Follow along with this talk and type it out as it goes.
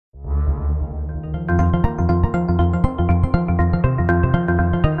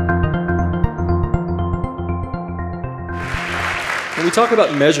we talk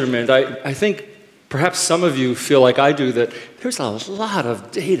about measurement, I think perhaps some of you feel like I do, that there's a lot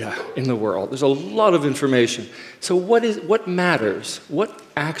of data in the world. There's a lot of information. So what matters? What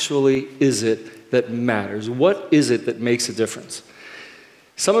actually is it that matters? What is it that makes a difference?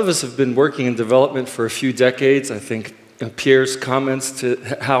 Some of us have been working in development for a few decades. I think Pierre's comments to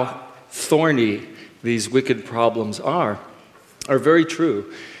how thorny these wicked problems are very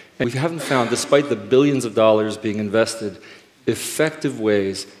true. And we haven't found, despite the billions of dollars being invested, effective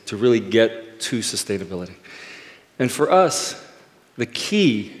ways to really get to sustainability. And for us, the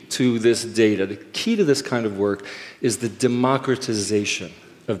key to this data, the key to this kind of work, is the democratization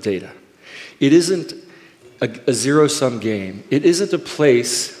of data. It isn't a zero-sum game. It isn't a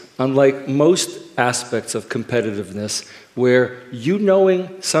place, unlike most aspects of competitiveness, where you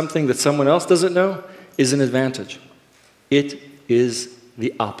knowing something that someone else doesn't know is an advantage. It is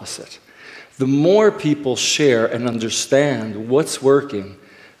the opposite. The more people share and understand what's working,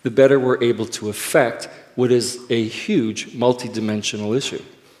 the better we're able to affect what is a huge multidimensional issue.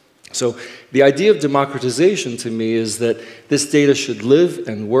 So the idea of democratization to me is that this data should live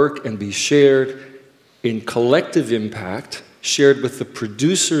and work and be shared in collective impact, shared with the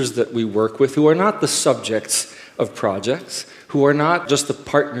producers that we work with, who are not the subjects of projects, who are not just the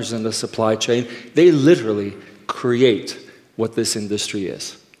partners in the supply chain. They literally create what this industry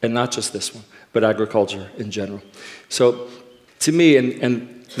is, and not just this one, but agriculture in general. So to me,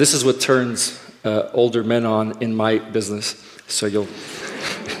 and this is what turns older men on in my business, so you'll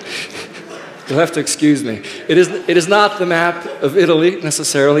have to excuse me. It is not the map of Italy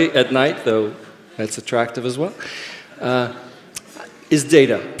necessarily at night, though that's attractive as well, is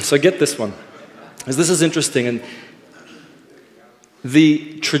data. So get this one, because this is interesting. And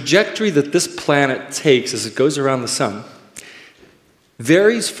the trajectory that this planet takes as it goes around the sun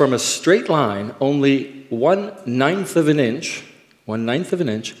varies from a straight line only 1/9 of an inch, 1/9 of an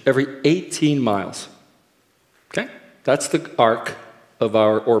inch, every 18 miles. Okay? That's the arc of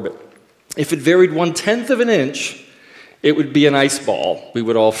our orbit. If it varied 1/10 of an inch, it would be an ice ball. We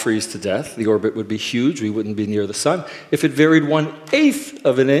would all freeze to death. The orbit would be huge. We wouldn't be near the sun. If it varied 1/8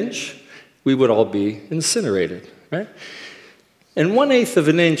 of an inch, we would all be incinerated, right? And 1/8 of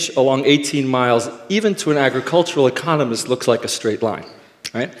an inch along 18 miles, even to an agricultural economist, looks like a straight line,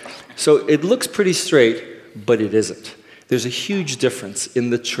 right? So it looks pretty straight, but it isn't. There's a huge difference in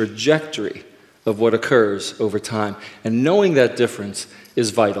the trajectory of what occurs over time. And knowing that difference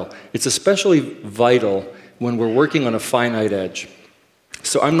is vital. It's especially vital when we're working on a finite edge.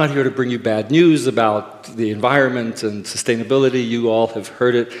 So I'm not here to bring you bad news about the environment and sustainability. You all have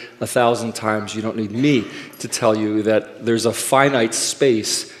heard it 1,000 times. You don't need me to tell you that there's a finite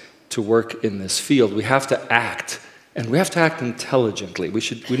space to work in this field. We have to act, and we have to act intelligently.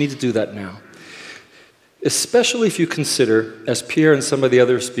 We need to do that now. Especially if you consider, as Pierre and some of the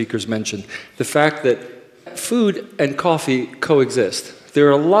other speakers mentioned, the fact that food and coffee coexist. There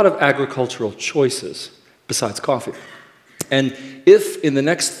are a lot of agricultural choices besides coffee. And if in the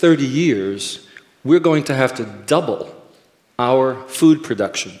next 30 years, we're going to have to double our food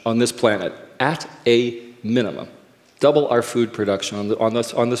production on this planet at a minimum, double our food production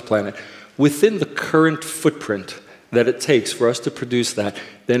on this planet within the current footprint that it takes for us to produce that,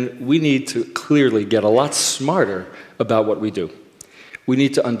 then we need to clearly get a lot smarter about what we do. We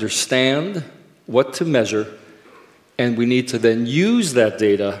need to understand what to measure, and we need to then use that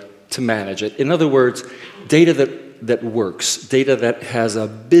data to manage it. In other words, data that works, data that has a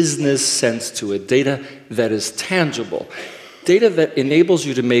business sense to it, data that is tangible, data that enables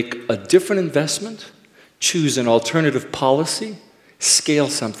you to make a different investment, choose an alternative policy, scale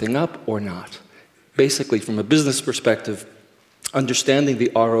something up or not. Basically, from a business perspective, understanding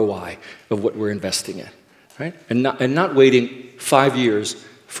the ROI of what we're investing in, right? And not waiting 5 years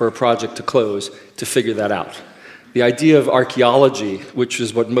for a project to close to figure that out. The idea of archaeology, which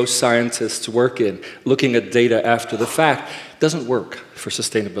is what most scientists work in, looking at data after the fact, doesn't work for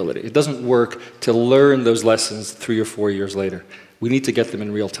sustainability. It doesn't work to learn those lessons 3 or 4 years later. We need to get them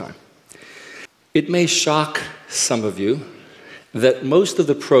in real time. It may shock some of you that most of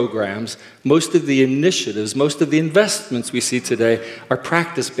the programs, most of the initiatives, most of the investments we see today are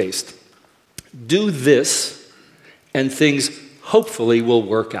practice-based. Do this, and things hopefully will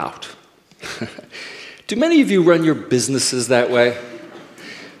work out. Do many of you run your businesses that way?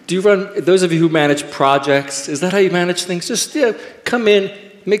 Do you run, those of you who manage projects, is that how you manage things? Just come in,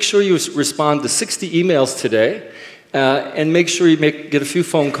 make sure you respond to 60 emails today, and make sure you get a few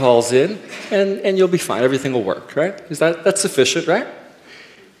phone calls in, and you'll be fine. Everything will work, right? That's sufficient, right?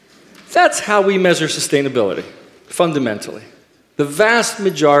 That's how we measure sustainability, fundamentally. The vast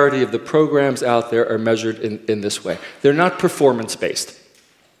majority of the programs out there are measured in this way. They're not performance-based.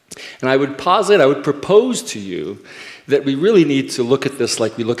 And I would propose to you that we really need to look at this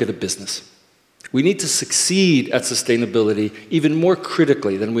like we look at a business. We need to succeed at sustainability even more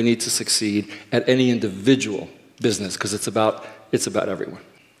critically than we need to succeed at any individual business, because it's about everyone.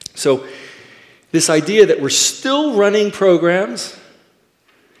 So this idea that we're still running programs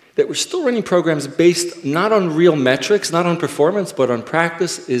based not on real metrics, not on performance, but on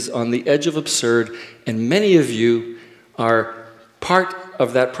practice is on the edge of absurd, and many of you are part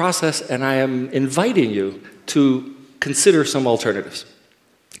of that process, and I am inviting you to consider some alternatives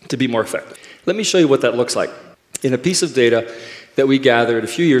to be more effective. Let me show you what that looks like in a piece of data that we gathered a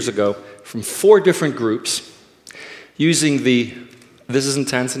few years ago from 4 different groups using this is in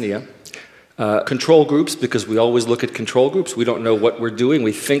Tanzania, control groups, because we always look at control groups. We don't know what we're doing.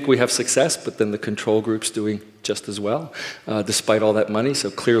 We think we have success, but then the control group's doing just as well, despite all that money.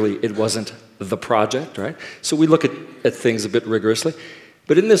 So clearly it wasn't the project, right? So we look at things a bit rigorously.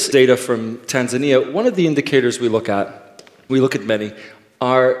 But in this data from Tanzania, one of the indicators we look at many,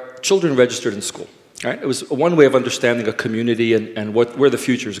 are children registered in school. Right? It was one way of understanding a community and where the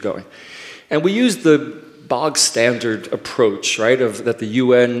future is going. And we used the bog standard approach, right, that the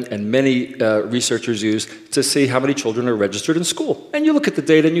UN and many researchers use to see how many children are registered in school. And you look at the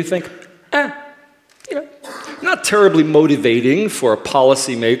data and you think, not terribly motivating for a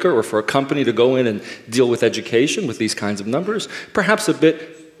policymaker or for a company to go in and deal with education with these kinds of numbers. Perhaps a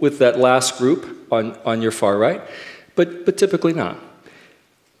bit with that last group on your far right, but typically not.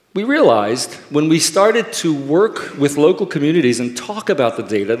 We realized when we started to work with local communities and talk about the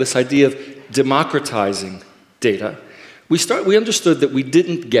data, this idea of democratizing data, we understood that we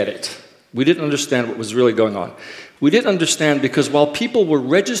didn't get it. We didn't understand what was really going on. We didn't understand because while people were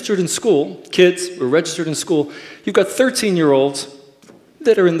registered in school, kids were registered in school, you've got 13-year-olds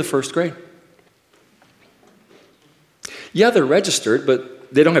that are in the 1st grade. Yeah, they're registered,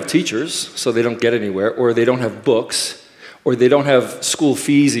 but they don't have teachers, so they don't get anywhere, or they don't have books, or they don't have school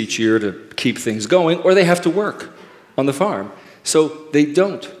fees each year to keep things going, or they have to work on the farm. So they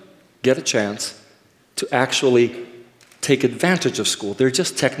don't get a chance to actually take advantage of school. They're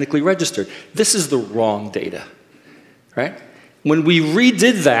just technically registered. This is the wrong data, right? When we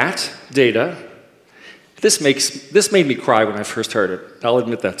redid that data, this made me cry when I first heard it. I'll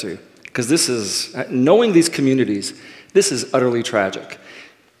admit that to you. Because knowing these communities, this is utterly tragic.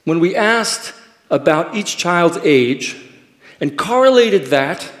 When we asked about each child's age, and correlated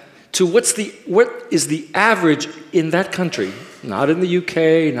that to what is the average in that country, not in the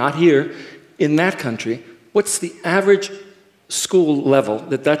UK, not here, in that country, what's the average school level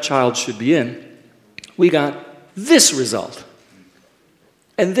that child should be in, we got this result.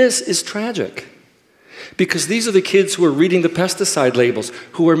 And this is tragic. Because these are the kids who are reading the pesticide labels,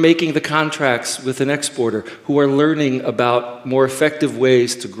 who are making the contracts with an exporter, who are learning about more effective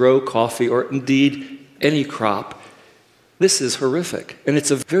ways to grow coffee or indeed any crop. This is horrific, and it's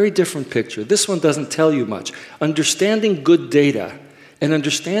a very different picture. This one doesn't tell you much. Understanding good data and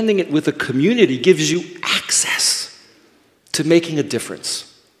understanding it with a community gives you access to making a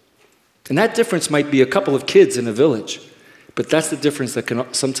difference. And that difference might be a couple of kids in a village, but that's the difference that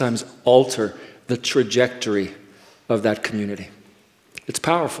can sometimes alter the trajectory of that community. It's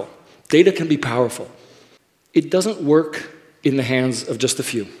powerful. Data can be powerful. It doesn't work in the hands of just a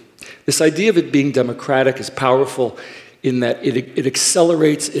few. This idea of it being democratic is powerful in that it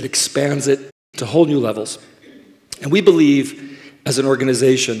accelerates, it expands it to whole new levels. And we believe, as an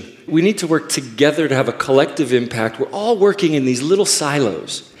organization, we need to work together to have a collective impact. We're all working in these little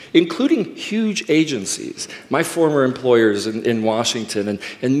silos, including huge agencies. My former employers in Washington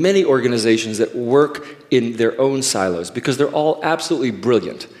and many organizations that work in their own silos because they're all absolutely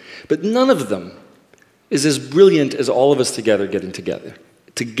brilliant. But none of them is as brilliant as all of us together getting together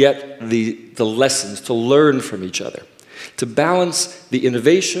to get the lessons, to learn from each other, to balance the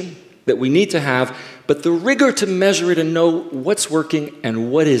innovation that we need to have, but the rigor to measure it and know what's working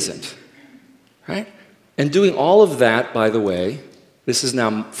and what isn't, right? And doing all of that, by the way, this is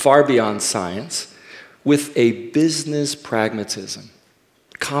now far beyond science, with a business pragmatism,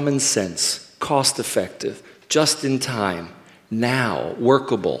 common sense, cost-effective, just in time, now,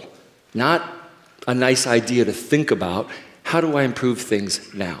 workable, not a nice idea to think about. How do I improve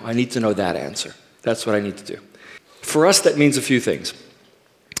things now? I need to know that answer. That's what I need to do. For us, that means a few things.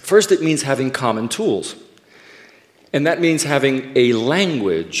 First, it means having common tools. And that means having a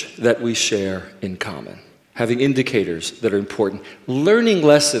language that we share in common. having indicators that are important. Learning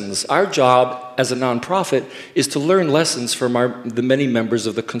lessons. Our job as a nonprofit is to learn lessons from the many members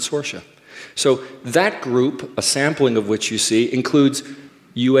of the consortia. So that group, a sampling of which you see, includes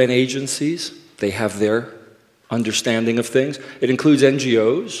UN agencies. They have their understanding of things. It includes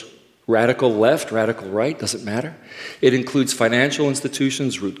NGOs, radical left, radical right, doesn't matter. It includes financial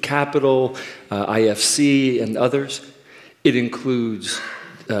institutions, Root Capital, IFC, and others. It includes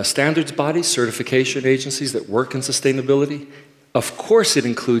standards bodies, certification agencies that work in sustainability. Of course, it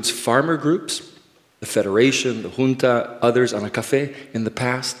includes farmer groups, the Federation, the Junta, others, Anacafe in the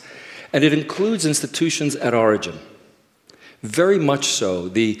past. And it includes institutions at origin. Very much so.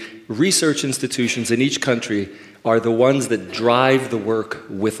 The research institutions in each country are the ones that drive the work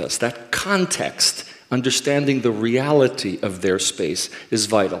with us. That context, understanding the reality of their space, is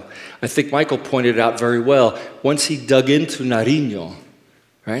vital. I think Michael pointed it out very well. Once he dug into Nariño,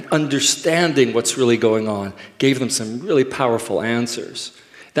 right, understanding what's really going on, gave them some really powerful answers.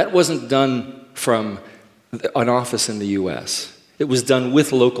 That wasn't done from an office in the US. It was done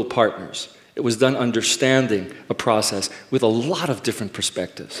with local partners. It was done understanding a process with a lot of different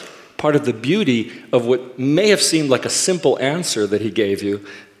perspectives. Part of the beauty of what may have seemed like a simple answer that he gave you,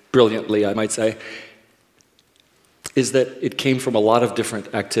 brilliantly I might say, is that it came from a lot of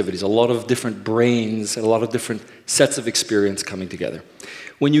different activities, a lot of different brains, and a lot of different sets of experience coming together.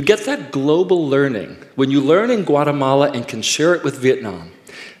 When you get that global learning, when you learn in Guatemala and can share it with Vietnam,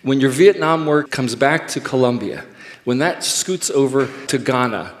 when your Vietnam work comes back to Colombia, when that scoots over to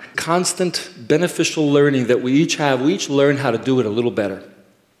Ghana, constant beneficial learning that we each have, we each learn how to do it a little better.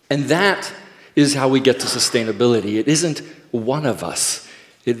 And that is how we get to sustainability. It isn't one of us.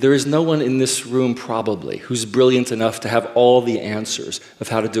 There is no one in this room probably who's brilliant enough to have all the answers of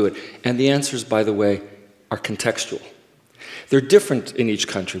how to do it. And the answers, by the way, are contextual. They're different in each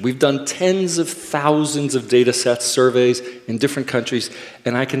country. We've done tens of thousands of data sets, surveys in different countries,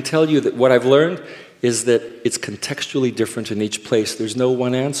 and I can tell you that what I've learned is that it's contextually different in each place. There's no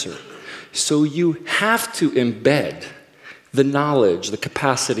one answer. So you have to embed the knowledge, the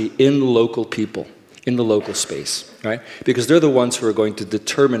capacity in local people, in the local space, right? Because they're the ones who are going to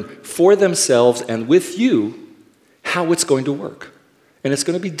determine for themselves and with you how it's going to work. And it's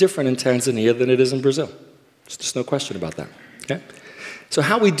going to be different in Tanzania than it is in Brazil. There's just no question about that, okay? So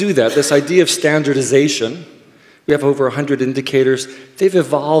how we do that, this idea of standardization, we have over 100 indicators. They've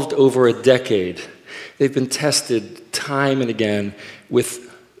evolved over a decade. They've been tested time and again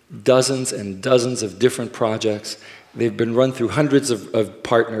with dozens and dozens of different projects. They've been run through hundreds of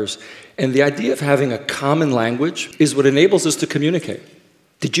partners. And the idea of having a common language is what enables us to communicate.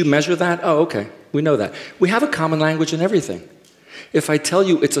 Did you measure that? Oh, okay, we know that. We have a common language in everything. If I tell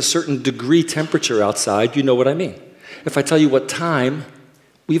you it's a certain degree temperature outside, you know what I mean. If I tell you what time,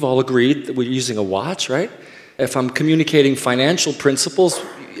 we've all agreed that we're using a watch, right? If I'm communicating financial principles,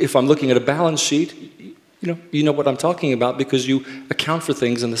 if I'm looking at a balance sheet, you know what I'm talking about because you account for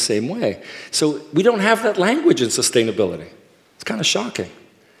things in the same way. So we don't have that language in sustainability. It's kind of shocking.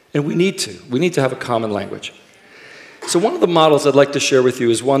 And we need to. We need to have a common language. So one of the models I'd like to share with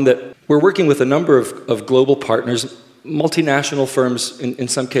you is one that we're working with a number of global partners, multinational firms in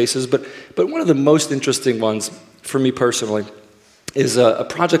some cases, but one of the most interesting ones for me personally is a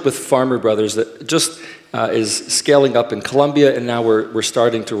project with Farmer Brothers that just is scaling up in Colombia, and now we're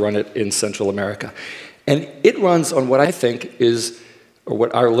starting to run it in Central America. And it runs on what I think is, or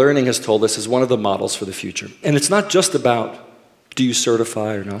what our learning has told us is one of the models for the future. And it's not just about do you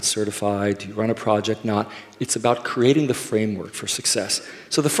certify or not certify, do you run a project, not. It's about creating the framework for success.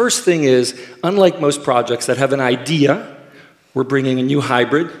 So the first thing is, unlike most projects that have an idea, we're bringing a new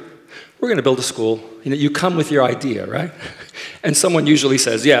hybrid, we're going to build a school. You come with your idea, right? And someone usually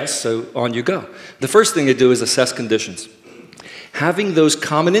says yes, so on you go. The first thing to do is assess conditions. Having those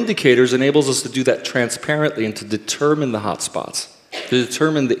common indicators enables us to do that transparently and to determine the hotspots, to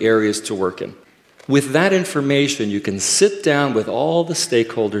determine the areas to work in. With that information, you can sit down with all the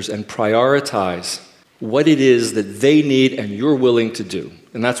stakeholders and prioritize what it is that they need and you're willing to do.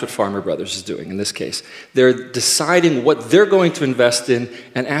 And that's what Farmer Brothers is doing in this case. They're deciding what they're going to invest in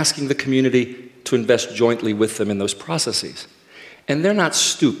and asking the community to invest jointly with them in those processes. And they're not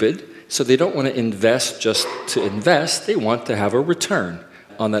stupid. So they don't want to invest just to invest. They want to have a return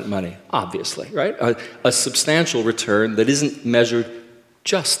on that money, obviously, right? A substantial return that isn't measured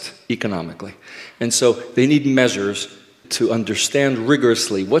just economically. And so they need measures to understand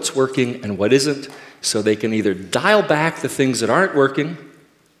rigorously what's working and what isn't, so they can either dial back the things that aren't working,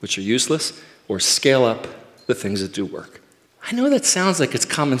 which are useless, or scale up the things that do work. I know that sounds like it's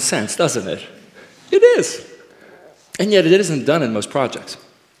common sense, doesn't it? It is. And yet it isn't done in most projects.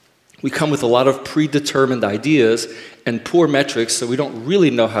 We come with a lot of predetermined ideas and poor metrics, so we don't really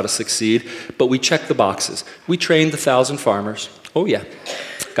know how to succeed, but we check the boxes. We trained 1,000 farmers. Oh yeah,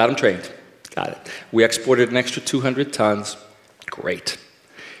 got them trained. Got it. We exported an extra 200 tons. Great.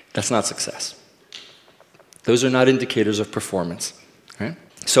 That's not success. Those are not indicators of performance. Right?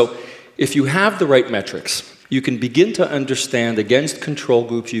 So if you have the right metrics, you can begin to understand against control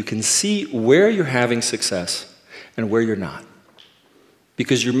groups, you can see where you're having success and where you're not.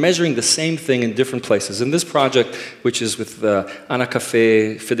 Because you're measuring the same thing in different places. In this project, which is with Ana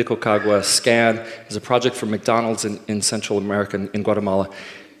Café, Fideco Scan, is a project for McDonald's in Central America, in Guatemala,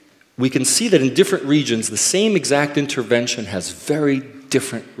 we can see that in different regions, the same exact intervention has very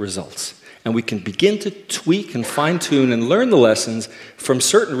different results. And we can begin to tweak and fine-tune and learn the lessons from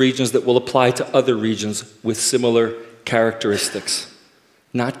certain regions that will apply to other regions with similar characteristics,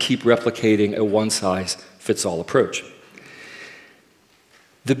 not keep replicating a one-size-fits-all approach.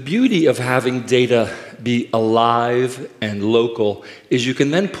 The beauty of having data be alive and local is you can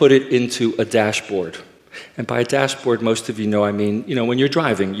then put it into a dashboard. And by a dashboard, most of you know, I mean, when you're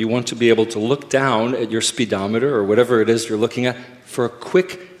driving, you want to be able to look down at your speedometer or whatever it is you're looking at for a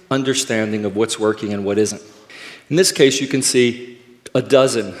quick understanding of what's working and what isn't. In this case, you can see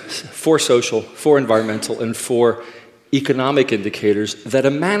 12, 4 social, 4 environmental, and 4 economic indicators that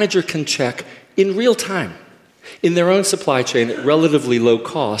a manager can check in real time in their own supply chain at relatively low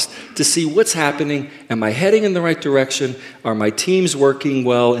cost to see what's happening. Am I heading in the right direction? Are my teams working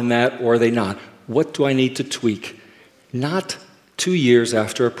well in that, or are they not? What do I need to tweak? Not 2 years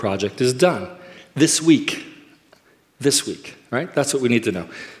after a project is done. This week, right? That's what we need to know.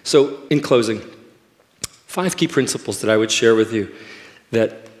 So, in closing, 5 key principles that I would share with you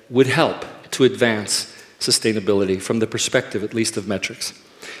that would help to advance sustainability from the perspective, at least, of metrics.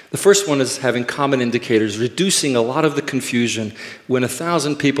 The first one is having common indicators, reducing a lot of the confusion when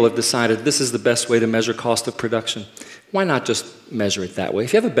 1,000 people have decided this is the best way to measure cost of production. Why not just measure it that way?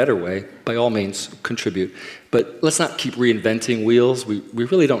 If you have a better way, by all means, contribute. But let's not keep reinventing wheels. We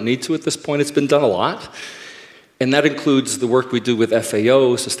really don't need to at this point. It's been done a lot. And that includes the work we do with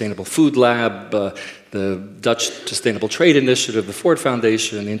FAO, Sustainable Food Lab, the Dutch Sustainable Trade Initiative, the Ford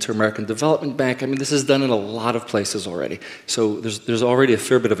Foundation, the Inter-American Development Bank. I mean, this is done in a lot of places already. So there's already a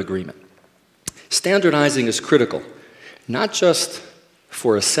fair bit of agreement. Standardizing is critical, not just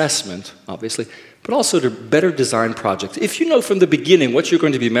for assessment, obviously, but also to better design projects. If you know from the beginning what you're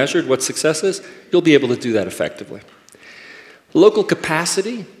going to be measured, what success is, you'll be able to do that effectively. Local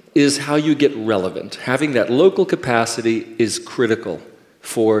capacity is how you get relevant. Having that local capacity is critical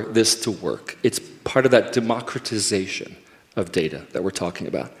for this to work. It's part of that democratization of data that we're talking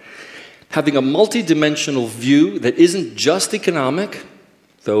about. Having a multidimensional view that isn't just economic,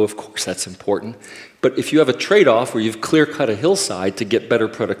 though of course that's important, but if you have a trade-off where you've clear-cut a hillside to get better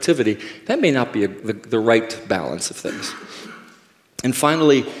productivity, that may not be the right balance of things. And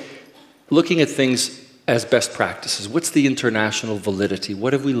finally, looking at things as best practices. What's the international validity?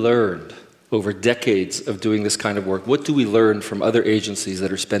 What have we learned over decades of doing this kind of work? What do we learn from other agencies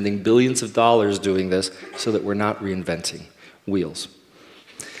that are spending billions of dollars doing this so that we're not reinventing wheels?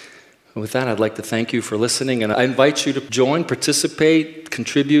 And with that, I'd like to thank you for listening, and I invite you to join, participate,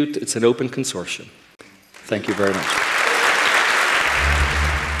 contribute. It's an open consortium. Thank you very much.